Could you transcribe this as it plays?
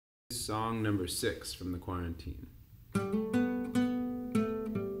song number 6 from the quarantine.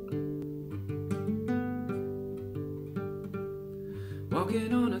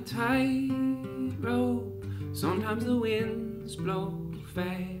 Walking on a tightrope, sometimes the winds blow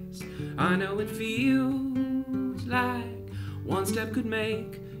fast. I know it feels like one step could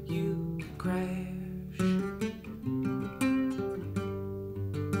make you crash.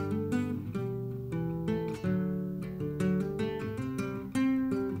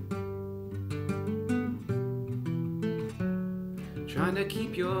 Trying to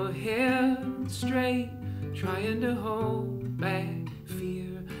keep your head straight, trying to hold back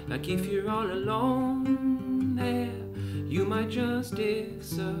fear. Like if you're all alone there, you might just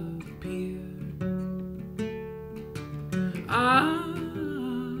disappear.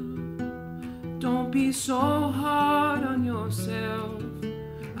 Don't be so hard on yourself.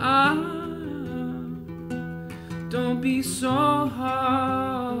 Don't be so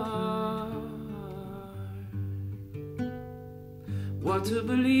hard. What to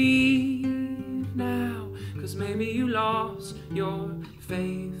believe now, 'cause maybe you lost your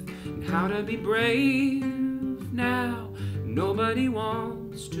faith. And how to be brave now, nobody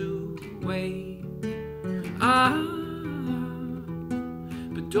wants to wait.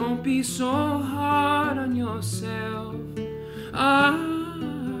 But don't be so hard on yourself.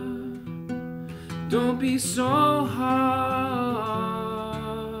 Don't be so hard.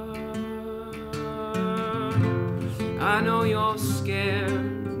 I know you're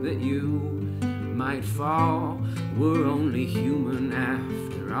scared that you might fall. We're only human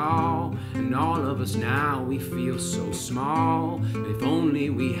after all. And all of us now, we feel so small. If only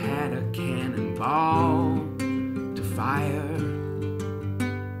we had a cannonball to fire.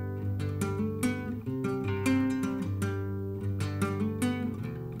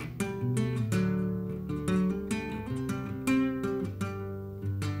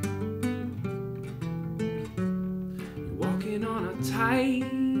 Walking on a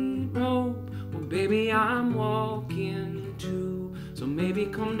tightrope, well baby I'm walking too. So maybe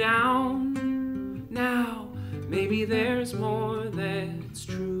come down now, maybe there's more that's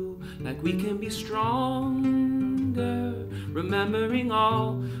true. Like we can be stronger, remembering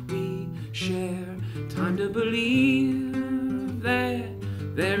all we share. Time to believe that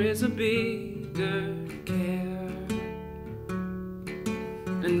there is a bigger care.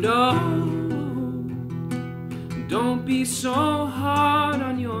 And don't be so hard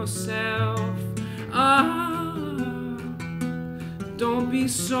on yourself. Don't be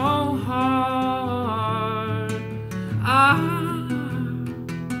so hard.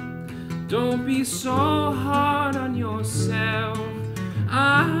 Don't be so hard on yourself.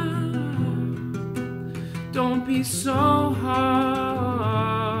 Don't be so hard.